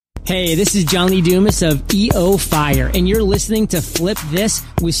Hey, this is John Lee Dumas of EO Fire, and you're listening to Flip This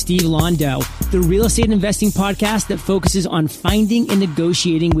with Steve Londo, the real estate investing podcast that focuses on finding and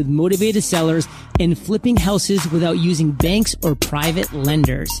negotiating with motivated sellers and flipping houses without using banks or private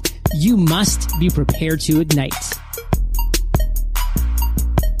lenders. You must be prepared to ignite.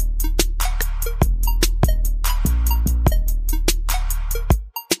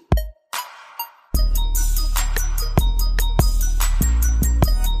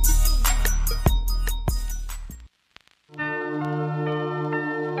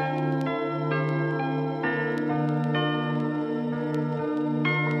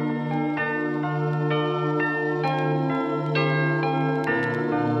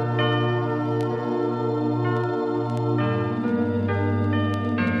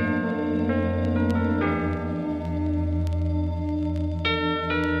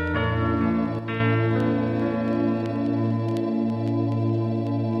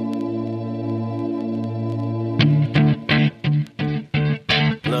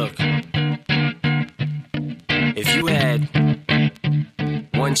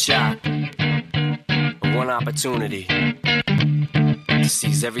 Shot, one opportunity to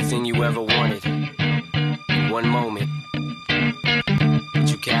seize everything you ever wanted in one moment. Did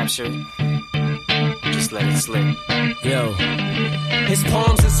you capture it? Just let it slip. Yo. His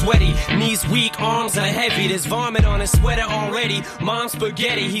palms are sweaty, knees weak, arms are heavy. There's vomit on his sweater already. Mom's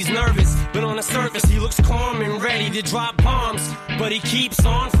spaghetti, he's nervous, but on the surface he looks calm and ready to drop bombs. But he keeps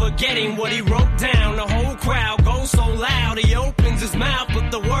on forgetting what he wrote down. The whole crowd goes so loud, he opens his mouth, but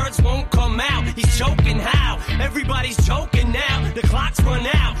the words won't come out. He's choking how? Everybody's choking now. The clock's run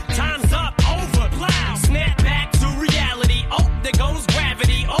out, time's up, over, plow. Snap back to reality. Oh, there goes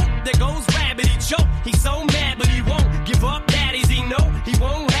gravity. Oh, there goes rabbit. He choke. He's so mad, but he won't give up. Daddies, he know he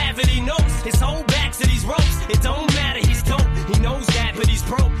won't have it. He knows his whole back to these ropes. It don't matter. He's dope. He knows that, but he's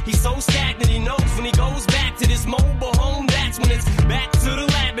broke. He's so stagnant. He knows when he goes back to this mobile home, that's when it's back to the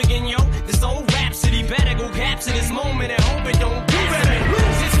lab again, yo. This old rhapsody better go capture this moment and hope it don't do it.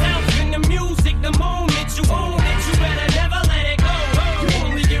 Lose yourself in the music the moment you own it. You better never let it go. You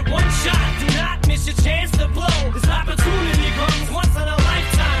only get one shot. Do not miss your chance to blow. This opportunity comes once in a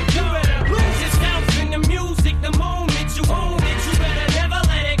lifetime. You better lose yourself in the music the moment you own it. You better never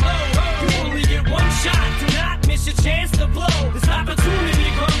let it go. You only get one shot. Do not miss your chance to blow. This opportunity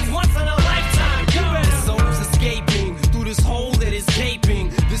comes once in a lifetime. You better. Soul's escaping through this hole that is gaping.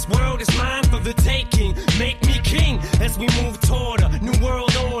 This world is mine for the taking. Make me king as we move toward a new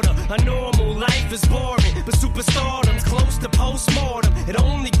world order. A normal life is boring, but superstardom's close to postmortem. It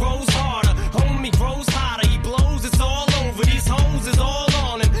only grows harder, homie grows hotter. He blows, it's all over. These hoes is all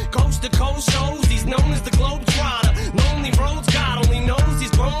on him. Coast to coast shows, he's known as the Globetrotter. Lonely roads, God only knows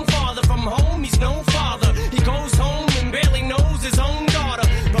he's grown farther from home. He's no father. He goes home and barely knows his own daughter.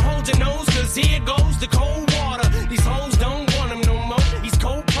 But hold your nose, cause here goes the cold water. These hoes don't want him no more. He's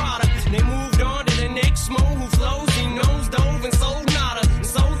cold product. They moved on to the next mo who flows. He knows dove and sold nada. And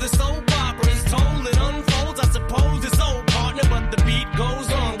so the soap opera is told. It unfolds. I suppose it's old partner, but the beat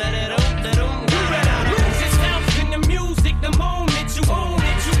goes on. You better lose yourself in the music the moment you own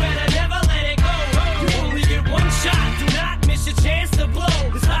it. You better never let it go. You only get one shot. Do not miss your chance to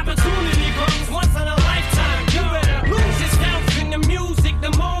blow. This opportunity comes once in a lifetime. You better lose yourself in the music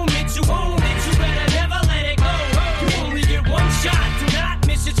the moment you own it. You better never let it go. You only get one shot. Do not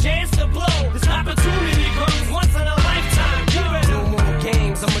miss your chance to blow. This opportunity comes once in a lifetime. You better. No more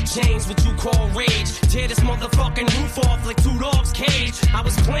games. I'ma change what you call rage. Tear this motherfucking roof off like two dogs' cage. I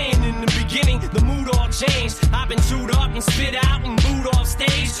was playing in the beginning, the mood all changed. I've been chewed up and spit out and booed off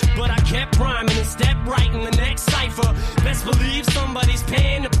stage, but I kept rhyming and stepped right in the next cipher. Best believe somebody's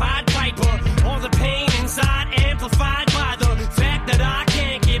paying the Pied Piper. All the pain inside amplified by the fact that I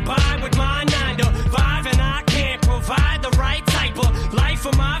can't get by with my 9 to 5, and I can't provide the right type of life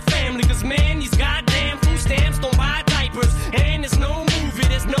for my family. Cause man, these goddamn food stamps don't buy diapers, and there's no movie,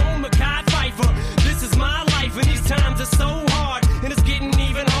 there's no Mekhi Phifer. This is my life, and these times are so hard, and it's getting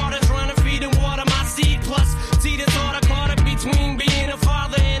even harder trying to feed and water my seed. Plus, see this order caught up between being a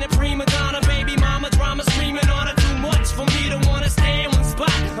father and a prima donna. Baby mama drama screaming on her too much for me to wanna stay in one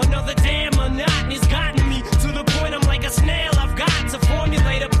spot. Another damn monotony's gotten me to the point I'm like a snail. I've got to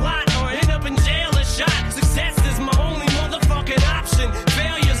formulate a plot or end up in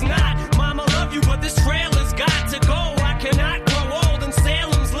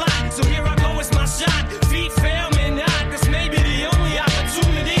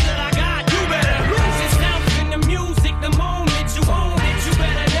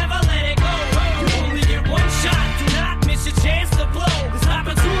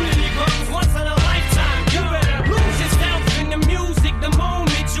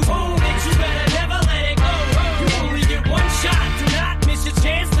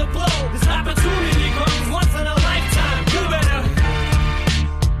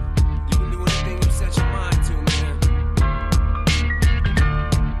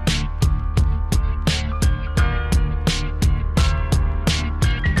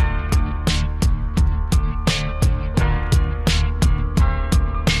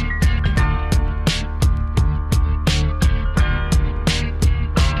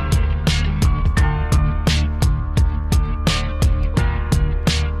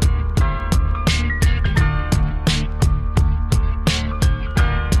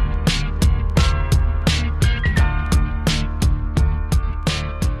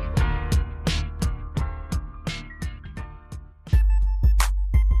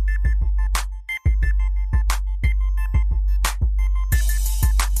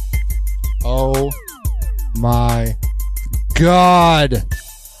God.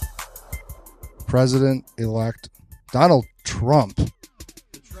 President-elect Donald Trump.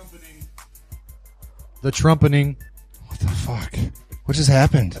 The trumpeting. What the fuck? What just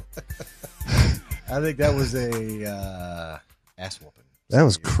happened? I think that was a ass whooping. That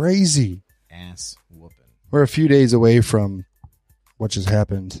was crazy. Ass whooping. We're a few days away from what just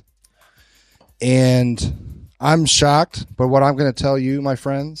happened. And I'm shocked, but what I'm going to tell you, my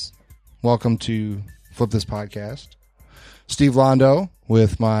friends, welcome to Flip This Podcast. Steve Londo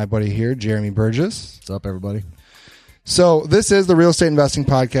with my buddy here, Jeremy Burgess. What's up, everybody? So this is the real estate investing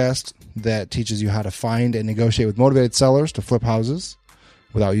podcast that teaches you how to find and negotiate with motivated sellers to flip houses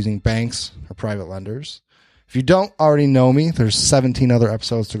without using banks or private lenders. If you don't already know me, there's 17 other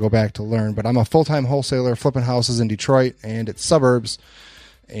episodes to go back to learn, but I'm a full-time wholesaler flipping houses in Detroit and its suburbs.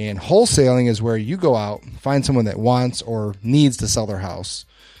 And wholesaling is where you go out, find someone that wants or needs to sell their house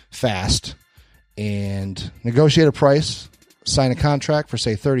fast and negotiate a price, sign a contract for,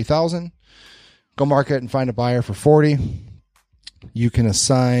 say, $30,000, go market and find a buyer for $40,000. You can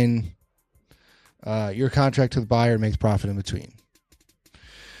assign your contract to the buyer and make profit in between.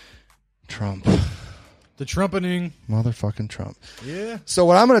 Trump. The trumpeting. Motherfucking Trump. Yeah. So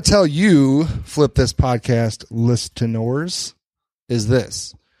what I'm going to tell you, Flip This Podcast listeners, is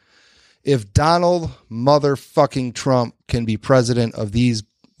this. If Donald motherfucking Trump can be president of these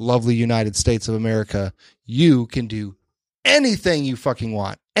lovely United States of America, you can do anything you fucking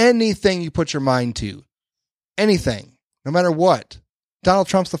want. Anything you put your mind to. Anything. No matter what. Donald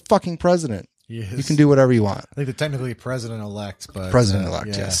Trump's the fucking president. Yes. You can do whatever you want. I think they're technically president-elect, but... President-elect,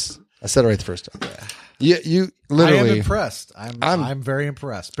 yeah. Yes. I said it right the first time. Yeah. You literally... I am impressed. I'm very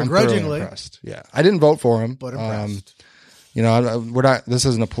impressed. Begrudgingly. I'm thoroughly impressed. Yeah. I didn't vote for him. But impressed. You know, we're not. This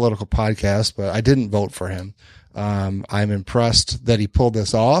isn't a political podcast, but I didn't vote for him. I'm impressed that he pulled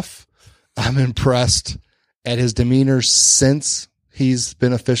this off. I'm impressed at his demeanor since he's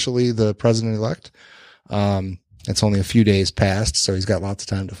been officially the president-elect. It's only a few days past, so he's got lots of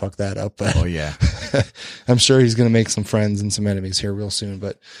time to fuck that up. But oh, yeah. I'm sure he's going to make some friends and some enemies here real soon,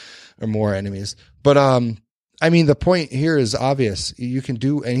 or more enemies. But, I mean, the point here is obvious. You can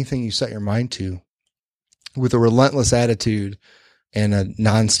do anything you set your mind to with a relentless attitude and a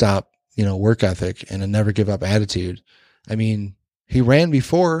nonstop, work ethic and a never give up attitude. I mean, he ran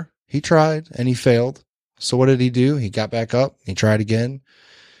before, he tried and he failed. So what did he do? He got back up, he tried again,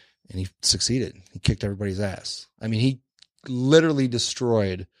 and he succeeded. He kicked everybody's ass. I mean, he literally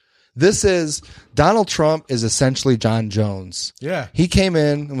destroyed. Donald Trump is essentially John Jones. Yeah. He came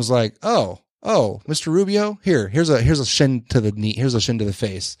in and was like, oh, Mr. Rubio, here's a shin to the knee. Here's a shin to the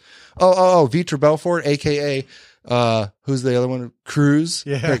face. Oh, Vitor Belfort, AKA, who's the other one? Cruz.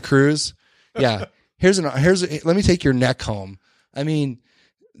 Yeah. Right, Cruz. Yeah. Let me take your neck home. I mean,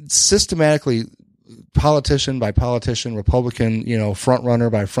 systematically, politician by politician, Republican, front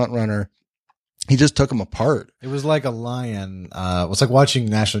runner by front runner. He just took them apart. It was like a lion. It was like watching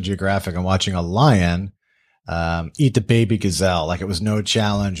National Geographic and watching a lion eat the baby gazelle. Like it was no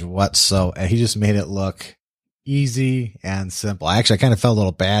challenge whatsoever. And he just made it look easy and simple. I kind of felt a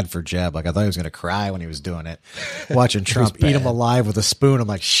little bad for Jeb. Like I thought he was going to cry when he was doing it. Watching Trump eat him alive with a spoon. I'm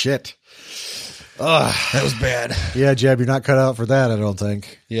like, shit. Ugh. That was bad. Yeah, Jeb, you're not cut out for that, I don't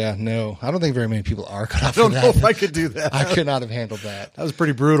think. Yeah, no. I don't think very many people are cut out for I don't that. know if I could do that. I could not have handled that. That was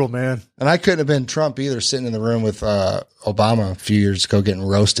pretty brutal, man. And I couldn't have been Trump either, sitting in the room with Obama a few years ago getting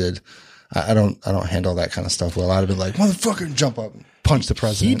roasted. I don't handle that kind of stuff well. I'd have been like, motherfucker, and jump up and punch the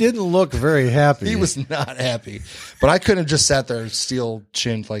president. He didn't look very happy. He was not happy. But I couldn't have just sat there steel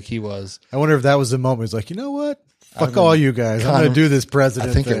chinned like he was. I wonder if that was the moment. He's like, you know what? Fuck all you guys. I'm going to do this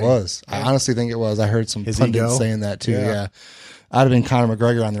president I think thing. it was. I honestly think it was. I heard some His pundits ego? saying that too. Yeah. I'd have been Conor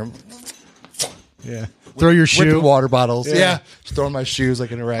McGregor on there. Yeah. Throw your shoe. Whipping water bottles. Yeah. Yeah. Just throwing my shoes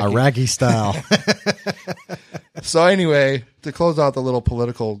like an Iraqi. Iraqi style. So anyway, to close out the little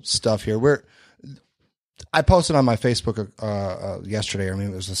political stuff here, I posted on my Facebook yesterday, or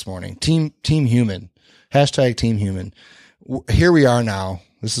maybe it was this morning. Team Human, hashtag Team Human. Here we are now.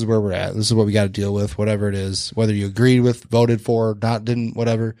 This is where we're at. This is what we got to deal with, whatever it is, whether you agreed with, voted for, not, didn't,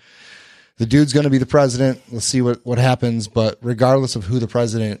 whatever. The dude's going to be the president. Let's see what happens. But regardless of who the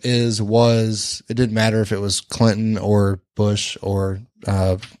president it didn't matter if it was Clinton or Bush or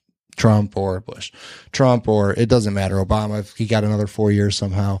Trump or Bush. Trump or it doesn't matter. Obama, if he got another 4 years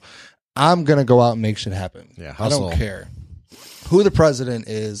somehow. I'm going to go out and make shit happen. Yeah, I hustle. don't care who the president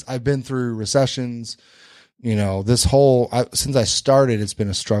is. I've been through recessions. Since I started, it's been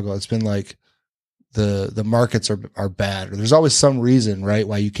a struggle. It's been like the markets are bad. There's always some reason, right,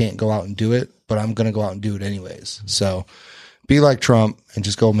 why you can't go out and do it, but I'm going to go out and do it anyways. So be like Trump and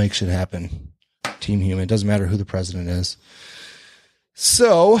just go make shit happen. Team Human. It doesn't matter who the president is.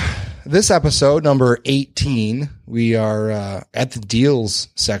 So this episode, number 18, we are at the deals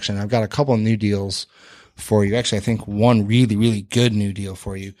section. I've got a couple of new deals for you. Actually, I think one really, really good new deal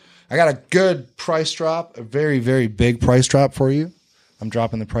for you. I got a good price drop, a very, very big price drop for you. I'm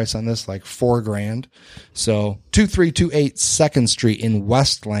dropping the price on this like $4,000. So 2328 2nd Street in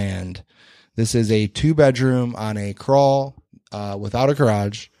Westland. This is a 2-bedroom on a crawl without a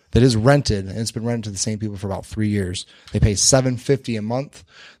garage that is rented, and it's been rented to the same people for about 3 years. They pay $750 a month.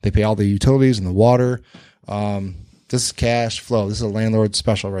 They pay all the utilities and the water. This is cash flow. This is a landlord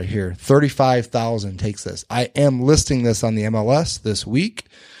special right here. $35,000 takes this. I am listing this on the MLS this week.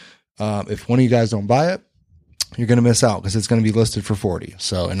 If one of you guys don't buy it, you're going to miss out because it's going to be listed for $40.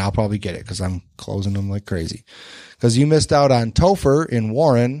 So, and I'll probably get it because I'm closing them like crazy. Because you missed out on Topher in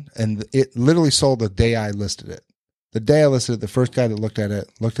Warren, and it literally sold the day I listed it. The day I listed it, the first guy that looked at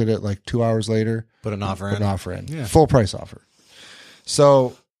it like 2 hours later. Put an offer in. Yeah. Full price offer.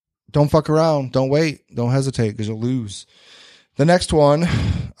 So don't fuck around. Don't wait. Don't hesitate because you'll lose. The next one,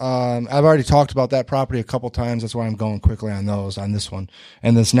 I've already talked about that property a couple times. That's why I'm going quickly on this one.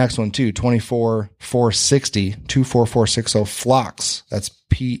 And this next one too, 24460 Phlox. That's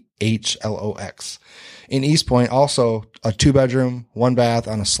PHLOX. In East Point, also a 2-bedroom, 1 bath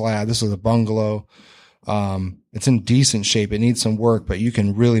on a slab. This is a bungalow. It's in decent shape. It needs some work, but you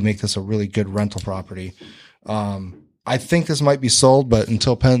can really make this a really good rental property. I think this might be sold, but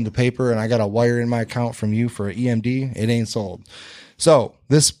until pen to paper and I got a wire in my account from you for EMD, it ain't sold. So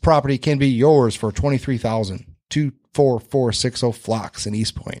this property can be yours for $23,000. 24460 Phlox in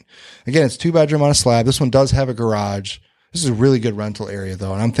East Point. Again, it's 2-bedroom on a slab. This one does have a garage. This is a really good rental area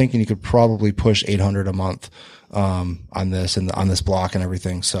though. And I'm thinking you could probably push $800 a month, on this and on this block and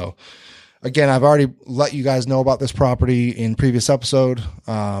everything. So again, I've already let you guys know about this property in previous episode.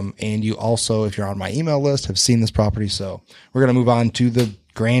 And you also, if you're on my email list, have seen this property. So we're going to move on to the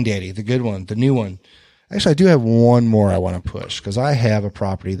granddaddy, the good one, the new one. Actually, I do have one more I want to push because I have a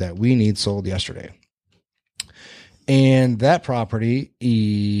property that we need sold yesterday. And that property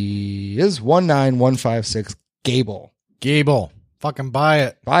is 19156 Gable. Fucking buy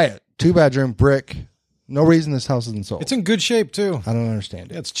it. Buy it. 2-bedroom brick. No reason this house isn't sold. It's in good shape too. I don't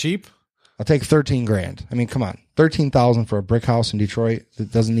understand it. It's cheap. I'll take $13,000. I mean, come on. $13,000 for a brick house in Detroit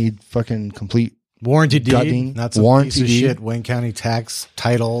that doesn't need fucking complete warranty deed. gutting. That's a warranty piece of deed. shit. Wayne County tax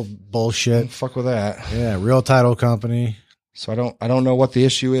title bullshit. Fuck with that. Yeah, real title company. So I don't know what the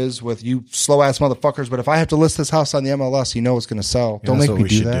issue is with you slow ass motherfuckers, but if I have to list this house on the MLS, you know it's going to sell. Yeah, don't that's make what me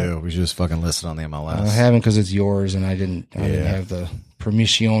do that. Do. We should just fucking list it on the MLS. I haven't because it's yours and I didn't have the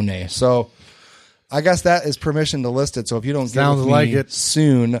permissione. So I guess that is permission to list it. So if you don't get with like me it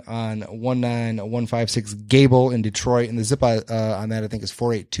soon on 19156 Gable in Detroit, and the zip on that I think is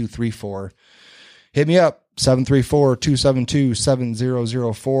 48234. Hit me up,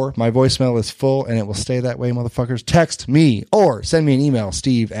 734-272-7004. My voicemail is full, and it will stay that way, motherfuckers. Text me or send me an email,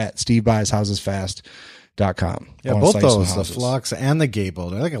 steve@stevebuyshouses.com. Yeah, both those, the Phlox and the Gable.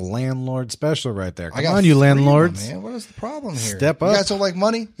 They're like a landlord special right there. Come on, you three of them, landlords. man. What is the problem here? Step up. You guys don't like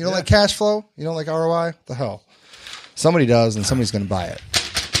money? You don't like cash flow? You don't like ROI? What the hell? Somebody does, and somebody's going to buy it.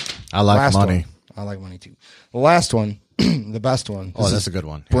 I like Last money. one. I like money, too. The last one, the best one. Oh, that's a good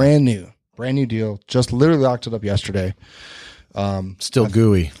one. Brand new deal. Just literally locked it up yesterday. Still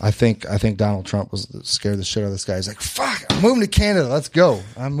gooey. I think Donald Trump was scared the shit out of this guy. He's like, fuck, I'm moving to Canada. Let's go.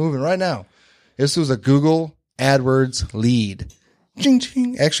 I'm moving right now. This was a Google AdWords lead. Ching,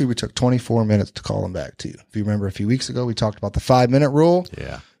 ching. Actually, we took 24 minutes to call him back too. If you remember a few weeks ago, we talked about the 5-minute rule.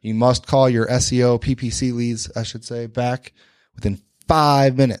 Yeah. You must call your SEO PPC leads, I should say, back within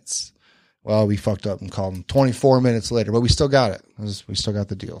 5 minutes. Well, we fucked up and called them 24 minutes later, but we still got it. We still got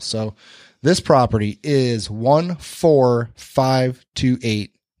the deal. So this property is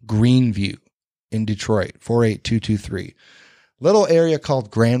 14528 Greenview in Detroit, 48223. Little area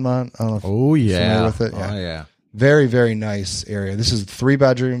called Grandmont. I don't know if Oh, you're yeah. familiar with it. Oh, yeah. Very, very nice area. This is a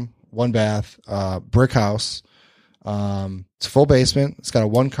 3-bedroom, 1 bath, brick house. It's a full basement. It's got a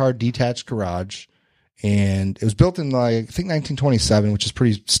 1-car detached garage. And it was built in like, I think 1927, which is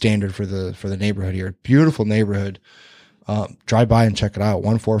pretty standard for the neighborhood here. Beautiful neighborhood. Drive by and check it out.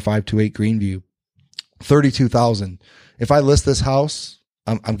 14528 Greenview, 32,000. If I list this house,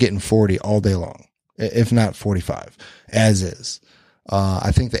 I'm getting 40 all day long, if not 45, as is.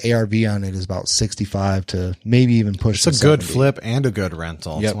 I think the ARV on it is about 65 to maybe even push. It's a good 70. flip and a good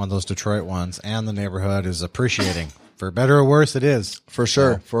rental. Yep. It's one of those Detroit ones, and the neighborhood is appreciating. For better or worse, it is. For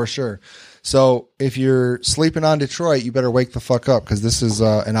sure, for sure. So if you're sleeping on Detroit, you better wake the fuck up because this is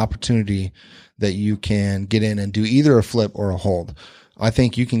an opportunity that you can get in and do either a flip or a hold. I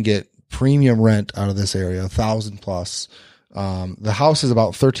think you can get premium rent out of this area, 1,000 plus. The house is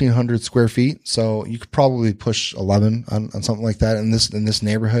about 1,300 square feet, so you could probably push 11 on something like that in this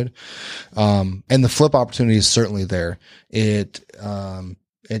neighborhood. And the flip opportunity is certainly there. You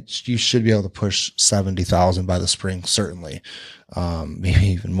should be able to push 70,000 by the spring, certainly. Maybe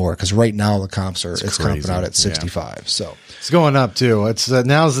even more, because right now the comps it's comping out at 65. Yeah. So it's going up too. It's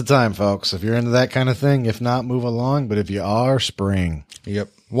now's the time, folks. If you're into that kind of thing, if not, move along. But if you are, spring. Yep.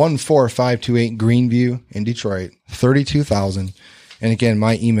 14528 Greenview in Detroit, 32,000. And again,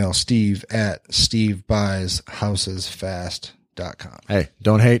 my email, steve@stevebuyshousesfast.com. Hey,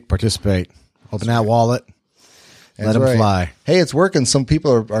 don't hate, participate. Open that wallet. Let them fly. Hey, it's working. Some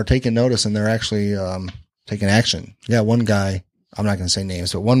people are taking notice and they're actually taking action. Yeah, one guy, I'm not going to say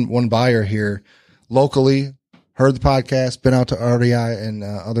names, but one buyer here locally heard the podcast, been out to RDI and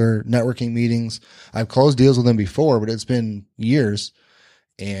other networking meetings. I've closed deals with him before, but it's been years.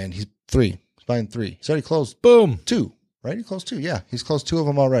 And he's buying 3. He's already closed. Boom. 2, right? He closed 2. Yeah, he's closed 2 of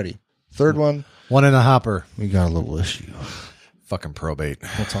them already. Third one. One in a hopper. We got a little issue. Fucking probate.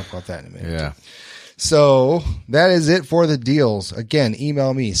 We'll talk about that in a minute. Yeah. So that is it for the deals. Again,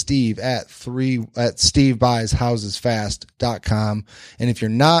 email me, steve@stevebuyshousesfast.com. And if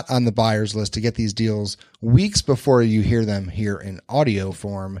you're not on the buyer's list to get these deals weeks before you hear them here in audio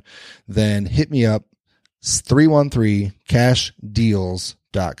form, then hit me up, 313cashdeals.com.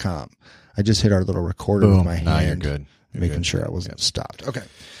 I just hit our little recorder with my hand. No, you're good. Making sure I wasn't stopped. Okay.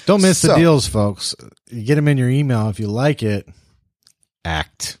 Don't miss the deals, folks. You get them in your email. If you like it,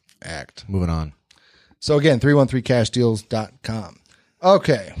 act. Moving on. So again, 313cashdeals.com.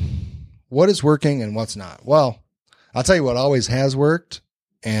 Okay. What is working and what's not? Well, I'll tell you what always has worked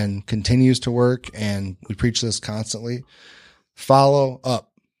and continues to work, and we preach this constantly. Follow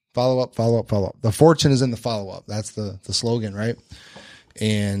up. Follow up. The fortune is in the follow up. That's the slogan, right?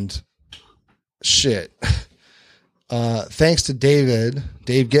 And shit. Thanks to Dave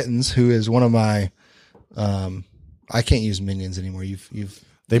Gittins, who is one of my, I can't use minions anymore.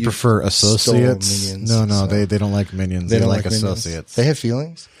 They prefer associates. Minions, no, so. They don't like minions. They like associates. They have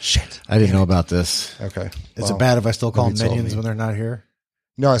feelings? Shit. I didn't know about this. Okay. Is it bad if I still call them minions when they're not here?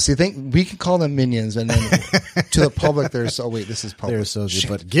 No, see, we can call them minions, and then to the public, this is public. They're associates,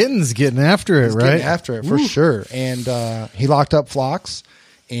 but Gittins getting after it, right? Getting after it for sure. And he locked up Phlox,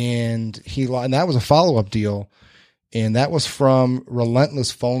 and that was a follow up deal, and that was from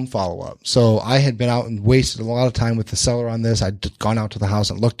Relentless Phone Follow Up. So I had been out and wasted a lot of time with the seller on this. I'd gone out to the house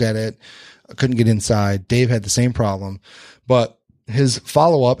and looked at it. I couldn't get inside. Dave had the same problem, but his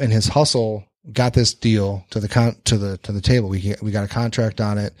follow up and his hustle got this deal to the table. We got a contract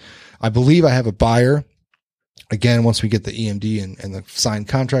on it. I believe I have a buyer. Again, once we get the EMD and the signed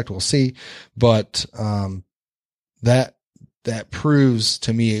contract, we'll see. But that proves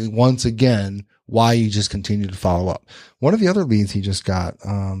to me once again why you just continue to follow up. One of the other leads he just got,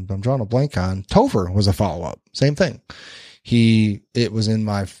 I'm drawing a blank on. Topher was a follow up. Same thing. It was in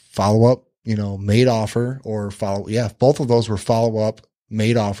my follow up, made offer or follow. Yeah, both of those were follow up,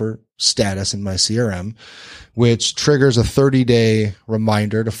 made offer status in my CRM, which triggers a 30-day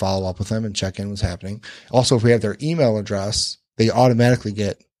reminder to follow up with them and check in what's happening. Also, if we have their email address, they automatically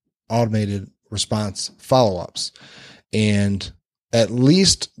get automated response follow-ups. And at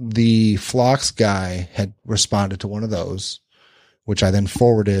least the Phlox guy had responded to one of those, which I then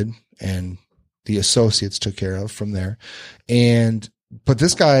forwarded and the associates took care of from there. But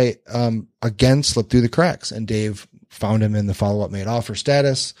this guy, again, slipped through the cracks, and Dave found him in the follow-up made offer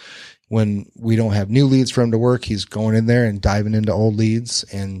status. When we don't have new leads for him to work, he's going in there and diving into old leads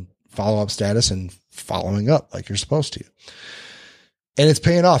and follow-up status and following up like you're supposed to. And it's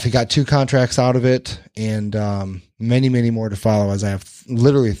paying off. He got 2 contracts out of it, and many, many more to follow, as I have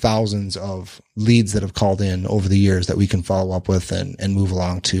literally thousands of leads that have called in over the years that we can follow up with and move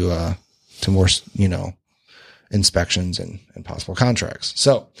along to more, inspections and possible contracts.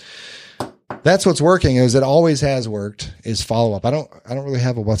 So that's what's working. Is it always has worked is follow up. I don't really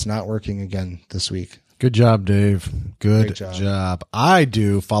have a what's not working again this week. Good job, Dave. Good job. I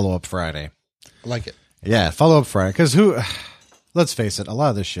do follow up Friday. I like it. Yeah, follow up Friday. Because let's face it, a lot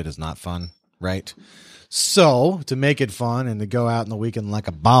of this shit is not fun, right? So to make it fun and to go out in the weekend like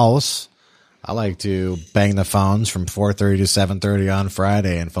a boss, I like to bang the phones from 4:30 to 7:30 on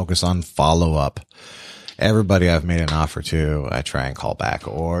Friday and focus on follow up. Everybody I've made an offer to, I try and call back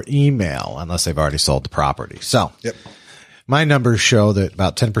or email unless they've already sold the property. So my numbers show that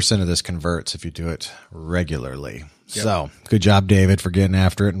about 10% of this converts if you do it regularly. Yep. So good job, David, for getting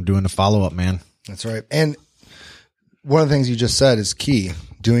after it and doing the follow-up, man. That's right. And one of the things you just said is key,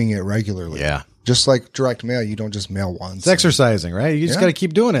 doing it regularly. Yeah. Just like direct mail, you don't just mail once. It's exercising, right? You just got to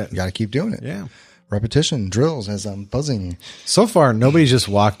keep doing it. You got to keep doing it. Yeah. Repetition, drills as I'm buzzing. So far, nobody just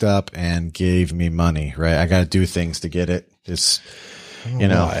walked up and gave me money, right? I got to do things to get it. Just, you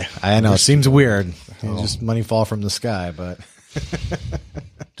know, why. I know it seems weird. Just money fall from the sky, but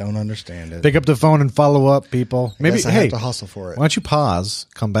Don't understand it. pick up the phone and follow up, people. Maybe I hey, have to hustle for it. why don't you pause,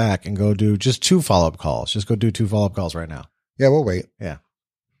 come back, and go do just 2 follow-up calls. Just go do 2 follow-up calls right now. Yeah, we'll wait. Yeah.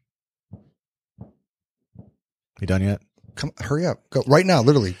 You done yet? Come, hurry up. Go right now.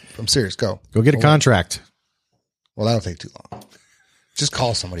 Literally, I'm serious. Go. Go get a contract. Well, that'll take too long. Just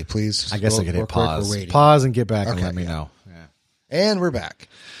call somebody, please. Just I guess go- I could hit real quick, we're pause. waiting. Pause and get back and Okay, let me yeah. know. Yeah. And we're back.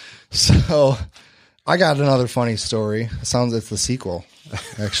 So I got another funny story. It sounds it's the sequel,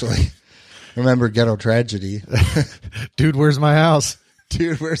 actually. Remember Ghetto Tragedy? Dude, where's my house?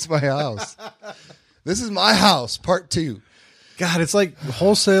 Dude, where's my house? This is my house, part 2. God, it's like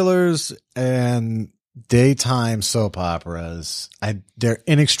wholesalers and daytime soap operas. They're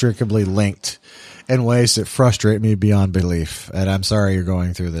inextricably linked in ways that frustrate me beyond belief. And I'm sorry you're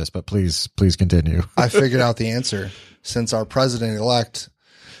going through this, but please continue. I figured out the answer. Since our president-elect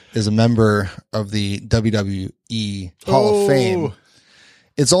is a member of the WWE Hall of Fame,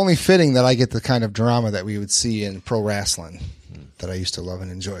 it's only fitting that I get the kind of drama that we would see in pro wrestling that I used to love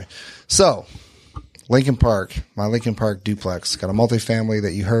and enjoy. So, Lincoln Park, my Lincoln Park duplex, got a multifamily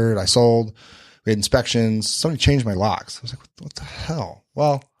that you heard I sold. We had inspections. Somebody changed my locks. I was like, what the hell?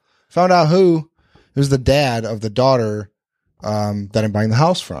 Well, found out who. It was the dad of the daughter that I'm buying the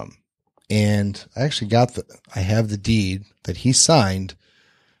house from. And I actually I have the deed that he signed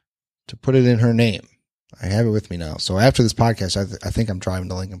to put it in her name. I have it with me now. So after this podcast, I think I'm driving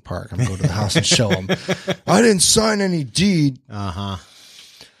to Lincoln Park. I'm going to go to the house and show him. I didn't sign any deed. Uh-huh.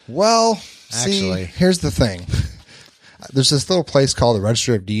 Well, Actually. see, here's the thing. There's this little place called the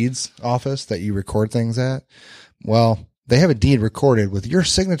Register of Deeds office that you record things at. Well, they have a deed recorded with your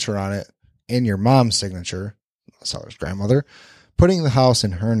signature on it and your mom's signature, the seller's grandmother, putting the house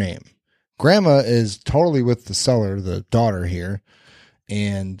in her name. Grandma is totally with the seller, the daughter here,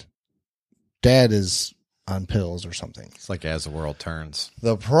 and dad is on pills or something. It's like As the World Turns.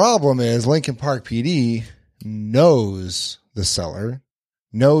 The problem is Lincoln Park PD knows the seller,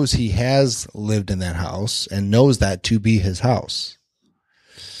 knows he has lived in that house, and knows that to be his house.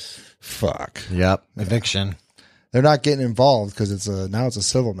 Fuck. Yep. Eviction. They're not getting involved because now it's a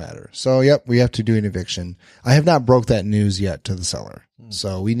civil matter. So, yep, we have to do an eviction. I have not broke that news yet to the seller.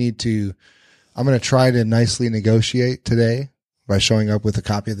 So I'm going to try to nicely negotiate today by showing up with a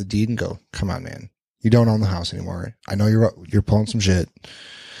copy of the deed and go, come on, man. You don't own the house anymore. I know you're pulling some shit.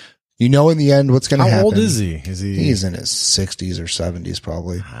 You know, in the end, what's going to happen. How old is he? He's in his 60s or 70s,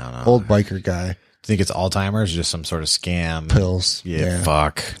 probably. I don't know. Old biker guy. Do you think it's Alzheimer's or just some sort of scam? Pills. Yeah.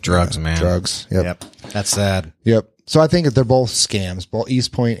 Fuck. Drugs, man. Drugs. Yep. That's sad. Yep. So I think that they're both scams, both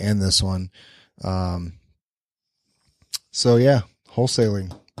East Point and this one. So yeah,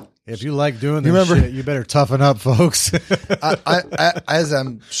 wholesaling. If you like doing this remember- shit, you better toughen up, folks. I, as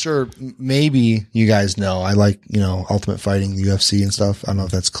I'm sure maybe you guys know, I like, Ultimate Fighting, the UFC and stuff. I don't know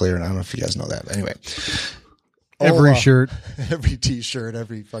if that's clear, and I don't know if you guys know that. But anyway, Every shirt, every t-shirt,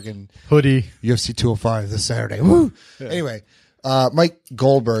 every fucking hoodie. UFC 205 this Saturday. Woo! Yeah. Anyway, Mike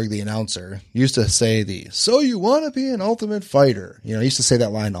Goldberg, the announcer, used to say so you want to be an Ultimate Fighter. He used to say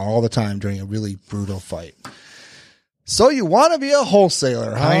that line all the time during a really brutal fight. So you want to be a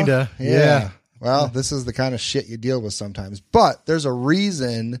wholesaler, huh? Kinda. Yeah. Well, this is the kind of shit you deal with sometimes. But there's a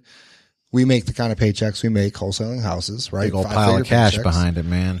reason we make the kind of paychecks we make wholesaling houses, right? Big old pile of cash behind it,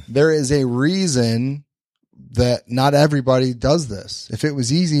 man. There is a reason that not everybody does this. If it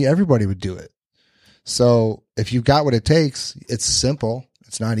was easy, everybody would do it. So if you've got what it takes, it's simple.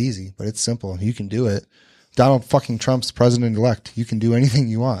 It's not easy, but it's simple. You can do it. Donald fucking Trump's president-elect. You can do anything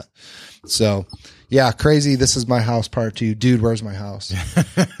you want. So, yeah, crazy. This is my house part 2. Dude, where's my house?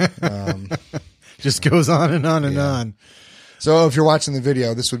 Just goes on and on and on. So if you're watching the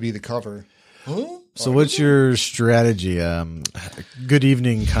video, this would be the cover. So what's your strategy? Good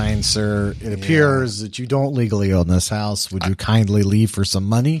evening, kind sir. It appears that you don't legally own this house. Would you kindly leave for some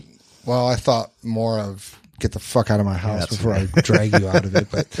money? Well, I thought more of get the fuck out of my house before I drag you out of it.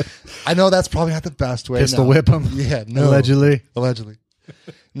 But I know that's probably not the best way. Pistol whip him? Yeah, no. Allegedly.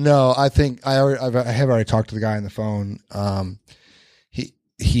 No, I think I have already talked to the guy on the phone.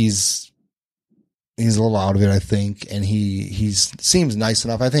 He's a little out of it, I think, and he seems nice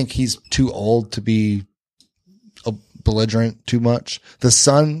enough. I think he's too old to be belligerent too much. The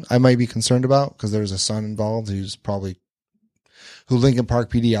son I might be concerned about because there's a son involved who Lincoln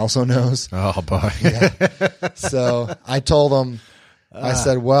Park PD also knows. Oh boy. Yeah. So I told him, I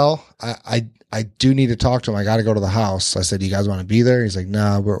said, well, I do need to talk to him. I got to go to the house. I said, you guys want to be there? He's like,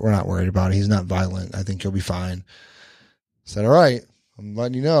 no, we're not worried about it. He's not violent. I think he'll be fine. I said, all right, I'm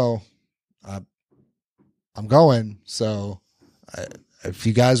letting you know. I'm going. So if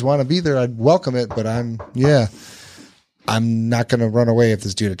you guys want to be there, I'd welcome it. But I'm not going to run away if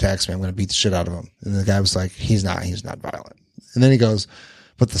this dude attacks me. I'm going to beat the shit out of him. And the guy was like, he's not violent. And then he goes,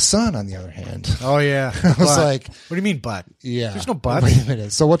 but the son, on the other hand. Oh, yeah. I was like, what do you mean, but? yeah. There's no but. Wait a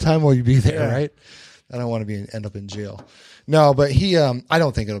minute. So what time will you be there, Yeah. right? I don't want to end up in jail. No, but I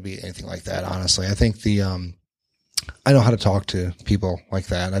don't think it'll be anything like that, honestly. I think I know how to talk to people like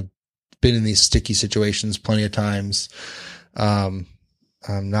that. I've been in these sticky situations plenty of times. I'm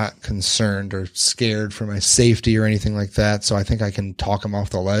not concerned or scared for my safety or anything like that. So I think I can talk him off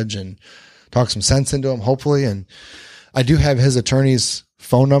the ledge and talk some sense into him, hopefully. And I do have his attorney's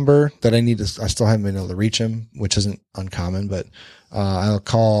phone number that I still haven't been able to reach him, which isn't uncommon, but I'll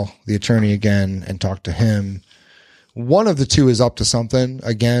call the attorney again and talk to him. One of the two is up to something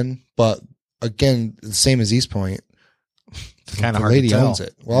again, but again, the same as East Point. Kind The of hard to lady tell. owns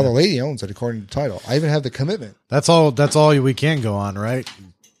it. Well, the lady owns it according to title. I even have the commitment. That's all we can go on, right?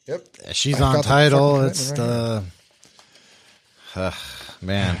 Yep. She's I've on got the title. fucking It's commitment the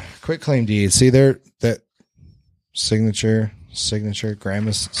man. Quit claim deed. See there, that signature,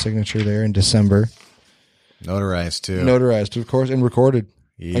 grandma's signature there in December. Notarized too. Notarized, of course, and recorded.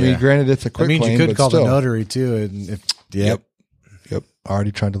 Yeah. I mean, granted, it's a quick That means claim, you could but call still. the notary too. And Yep.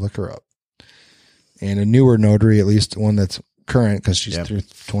 Already tried to look her up. And a newer notary, at least one that's current, because she's through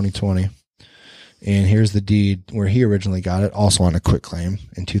 2020. And here's the deed where he originally got it, also on a quick claim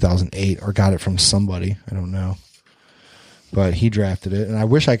in 2008, or got it from somebody. I don't know. But he drafted it. And I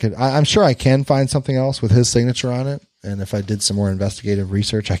wish I could. I'm sure I can find something else with his signature on it. And if I did some more investigative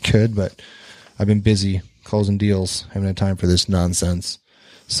research, I could. But I've been busy closing deals. Haven't had time for this nonsense.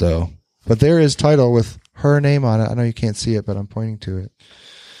 So, but there is title with her name on it. I know you can't see it, but I'm pointing to it.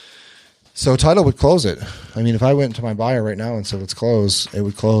 So title would close it. I mean, if I went to my buyer right now and said, let's close, it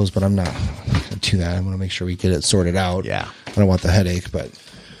would close, but I'm not going to do that. I'm going to make sure we get it sorted out. Yeah. I don't want the headache, but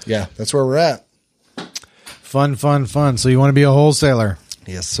yeah, that's where we're at. fun. So you want to be a wholesaler?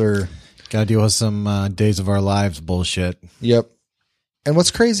 Yes, sir. Got to deal with some days of our lives bullshit. Yep. And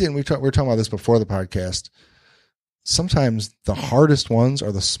what's crazy, and we were talking about this before the podcast, sometimes the hardest ones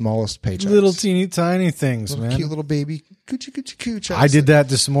are the smallest paychecks. Little teeny tiny things, Little man. cute little baby. Coochie. I did that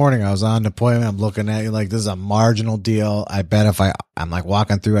this morning. I was on an appointment. I'm looking at you like this is a marginal deal. I bet if I'm like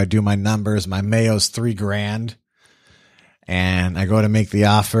walking through, I do my numbers. My Mayo's $3,000, and I go to make the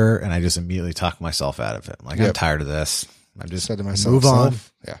offer, and I just immediately talk myself out of it. I'm like, I'm Yep. tired of this. I just Said to myself, move on.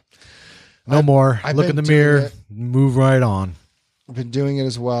 Yeah. No more. I've Look in been the doing mirror. it. Move right on. I've been doing it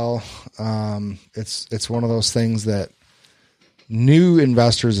as well. It's one of those things that new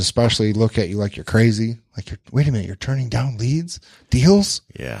investors especially look at you like you're crazy. Like, wait a minute, you're turning down leads, deals?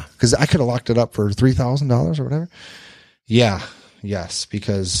 Yeah. Because I could have locked it up for $3,000 or whatever. Yeah. Yes.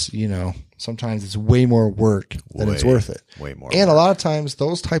 Because, sometimes it's way more work than it's worth it. Way more. And a lot of times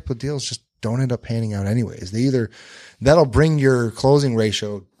those type of deals just don't end up panning out anyways. That'll bring your closing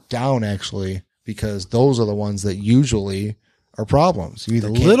ratio down actually, because those are the ones that usually are problems. You either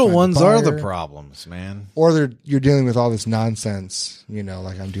The can't little find ones are the buyer, problems, man. or you're dealing with all this nonsense,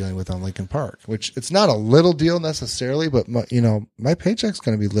 like I'm dealing with on Lincoln Park, which it's not a little deal necessarily, but my paycheck's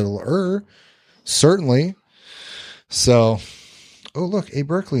going to be littler, certainly. So, oh look, a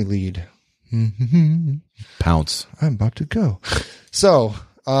Berkeley lead. Pounce. I'm about to go. So,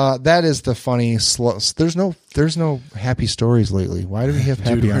 that is the funny slow. There's no happy stories lately. Why do we have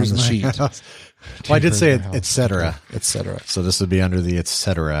happy on the sheet? Well, I did say Dude, et cetera. Et cetera. So this would be under the et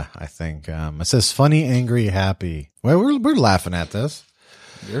cetera, I think. It says funny, angry, happy. Well, we're laughing at this.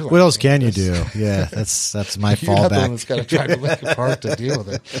 What else can you do? Yeah, that's my You're not the one fallback. that's got to try to lick apart to deal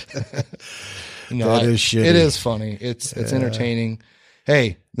with it. No, That is shitty. It is funny. It's entertaining.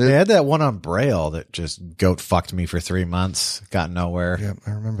 Hey, They had that one on Braille that just goat fucked me for 3 months. Got nowhere. yeah,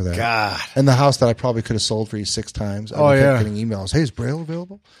 I remember that. God. And the house that I probably could have sold for you 6 times. Oh, I kept yeah. getting emails. Hey, is Braille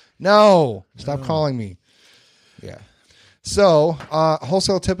available? No. Stop calling me. Yeah. So,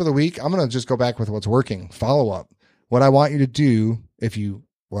 wholesale tip of the week. I'm going to just go back with what's working. Follow up. What I want you to do, since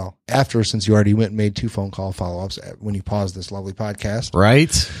you already went and made 2 phone call follow-ups when you pause this lovely podcast.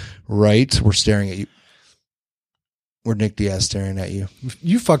 Right? Right. We're staring at you. We're Nick Diaz staring at you.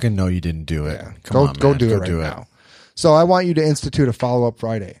 You fucking know you didn't do it. Yeah. Come on, Go man. do it right now. So I want you to institute a follow-up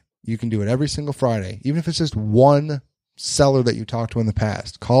Friday. You can do it every single Friday. Even if it's just one seller that you talked to in the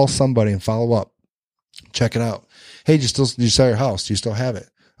past. Call somebody and follow up. Check it out. Hey, do you sell your house? Do you still have it?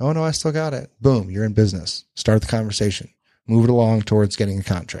 Oh, no, I still got it. Boom, you're in business. Start the conversation. Move it along towards getting a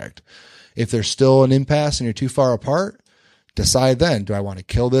contract. If there's still an impasse and you're too far apart, decide then, do I want to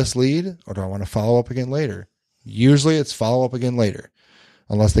kill this lead or do I want to follow up again later? Usually it's follow up again later,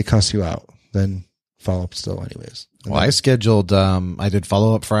 unless they cuss you out. Then follow up still anyways. Well, I scheduled, I did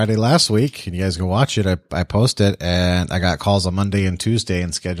follow up Friday last week, and you guys can watch it. I posted, and I got calls on Monday and Tuesday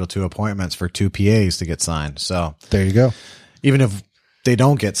and scheduled 2 appointments for 2 PAs to get signed. So there you go. Even if they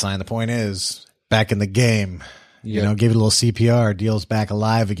don't get signed, the point is back in the game, you know, give it a little CPR, deal's back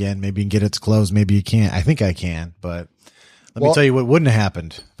alive again. Maybe you can get it to close. Maybe you can't. I think I can, but let me tell you what wouldn't have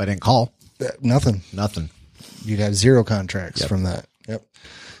happened if I didn't call. Nothing. You'd have 0 contracts from that. Yep.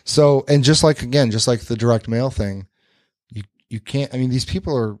 So, and just like the direct mail thing, you can't, I mean, these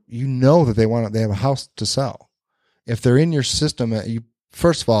people are, you know, that they have a house to sell. If they're in your system,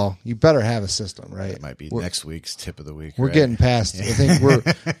 first of all, you better have a system, right? It might be next week's tip of the week. We're getting past, I think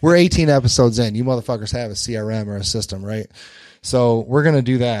we're 18 episodes in. You motherfuckers have a CRM or a system, right? So we're going to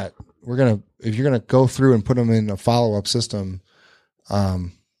do that. If you're going to go through and put them in a follow-up system,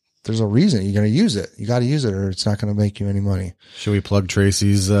 there's a reason you're going to use it. You got to use it or it's not going to make you any money. Should we plug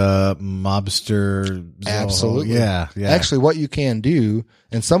Tracy's mobster? Absolutely. Yeah. Actually, what you can do,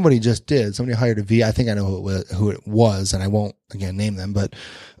 and somebody just did, somebody hired a V. I think I know who it was, and I won't, again, name them, but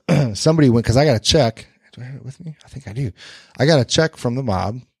somebody went, because I got a check. Do I have it with me? I think I do. I got a check from the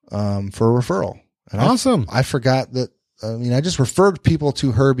mob for a referral. And awesome. I forgot that, I just referred people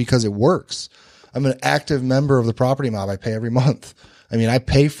to her because it works. I'm an active member of the property mob. I pay every month. I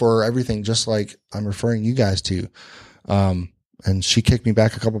pay for everything just like I'm referring you guys to. And she kicked me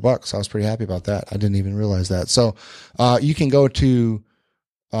back a couple bucks. I was pretty happy about that. I didn't even realize that. So, you can go to,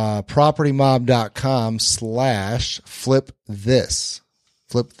 propertymob.com/flip this.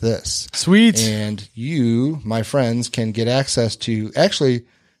 Sweet. And you, my friends, can get access to, actually,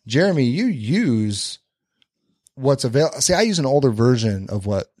 Jeremy, you use what's available. See, I use an older version of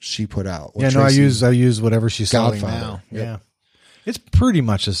what she put out. I use whatever she's selling Godfather. now. Yep. Yeah. It's pretty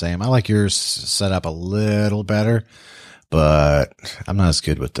much the same. I like yours set up a little better, but I'm not as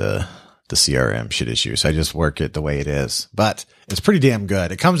good with the CRM shit issues. I just work it the way it is, but it's pretty damn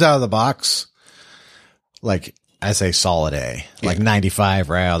good. It comes out of the box, like I say solid A, like 95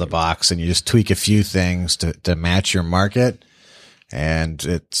 right out of the box. And you just tweak a few things to match your market. And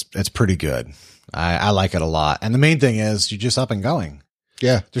it's pretty good. I like it a lot. And the main thing is you're just up and going.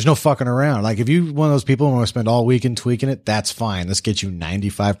 Yeah. There's no fucking around. Like if you one of those people who want to spend all weekend tweaking it, that's fine. This gets you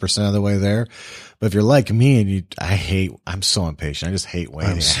 95% of the way there. But if you're like me and I'm so impatient. I just hate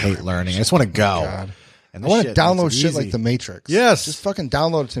waiting. I hate learning. I just want to go. And I want to download shit like The Matrix. Yes. Just fucking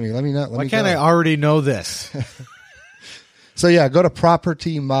download it to me. Why can't I already know this? So yeah, go to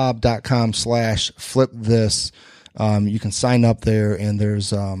propertymob.com/flip this. You can sign up there and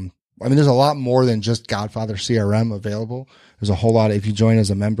there's there's a lot more than just Godfather CRM available. There's a whole lot. If you join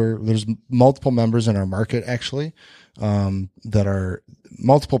as a member, there's multiple members in our market, actually, that are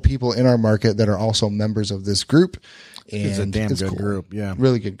multiple people in our market that are also members of this group. And it's a damn good group. Yeah.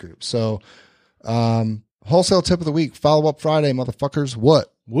 Really good group. So, wholesale tip of the week, follow up Friday, motherfuckers.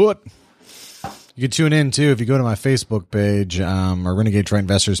 What? You can tune in too. If you go to my Facebook page, or Renegade Troy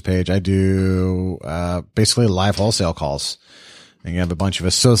Investors page, I do, basically live wholesale calls. And you have a bunch of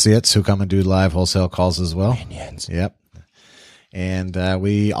associates who come and do live wholesale calls as well. Minions. Yep. And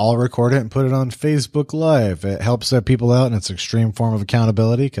we all record it and put it on Facebook Live. It helps people out, and it's an extreme form of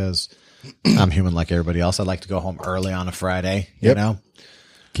accountability because I'm human like everybody else. I like to go home early on a Friday, you know.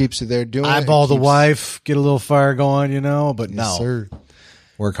 Keeps you there doing Eyeball the wife, get a little fire going, but Yes, sir.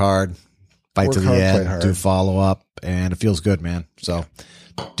 Work hard, fight Work to the hard, play end, hard. do follow up, and it feels good, man. So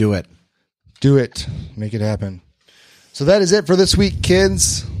do it. Do it. Make it happen. So that is it for this week,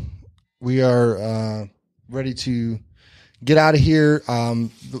 kids. We are ready to get out of here.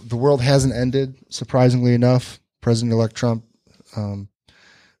 The world hasn't ended, surprisingly enough. President-elect Trump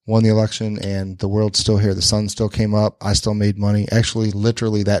won the election, and the world's still here. The sun still came up. I still made money. Actually,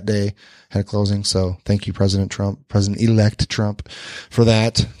 literally that day had a closing. So thank you, President-elect Trump, for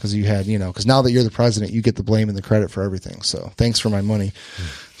that. Because you had, because now that you're the president, you get the blame and the credit for everything. So thanks for my money.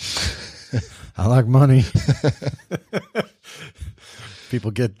 I like money.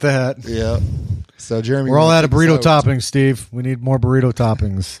 People get that. Yeah. So Jeremy, we're all out of burrito toppings, Steve. We need more burrito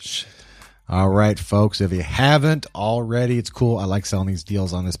toppings. All right, folks. If you haven't already, it's cool. I like selling these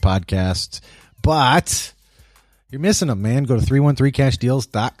deals on this podcast, but you're missing them, man. Go to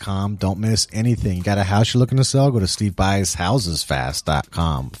 313cashdeals.com. Don't miss anything. You got a house you're looking to sell? Go to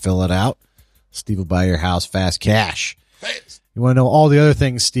SteveBuysHousesFast.com. Fill it out. Steve will buy your house fast cash. You want to know all the other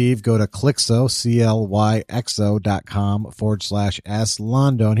things, Steve? Go to Clixo, CLYXO.com /S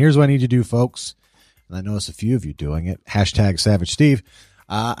Londo. And here's what I need you to do, folks. and I noticed a few of you doing it, hashtag Savage Steve,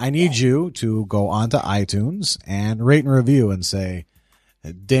 I need you to go onto iTunes and rate and review and say,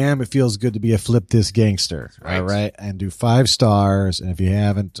 damn, it feels good to be a Flip This gangster. Right. All right. And do 5 stars. And if you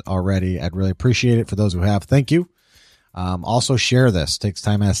haven't already, I'd really appreciate it. For those who have, thank you. Also share this. Takes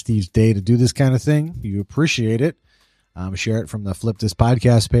time out of Steve's day to do this kind of thing. You appreciate it. Share it from the Flip This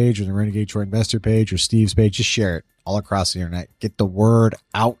podcast page or the Renegade Short Investor page or Steve's page. Just share it all across the internet. Get the word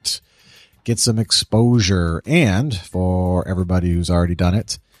out. Get some exposure. And for everybody who's already done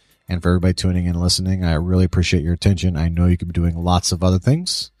it, and for everybody tuning in and listening, I really appreciate your attention. I know you could be doing lots of other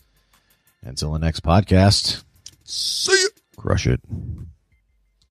things. Until the next podcast, see you. Crush it.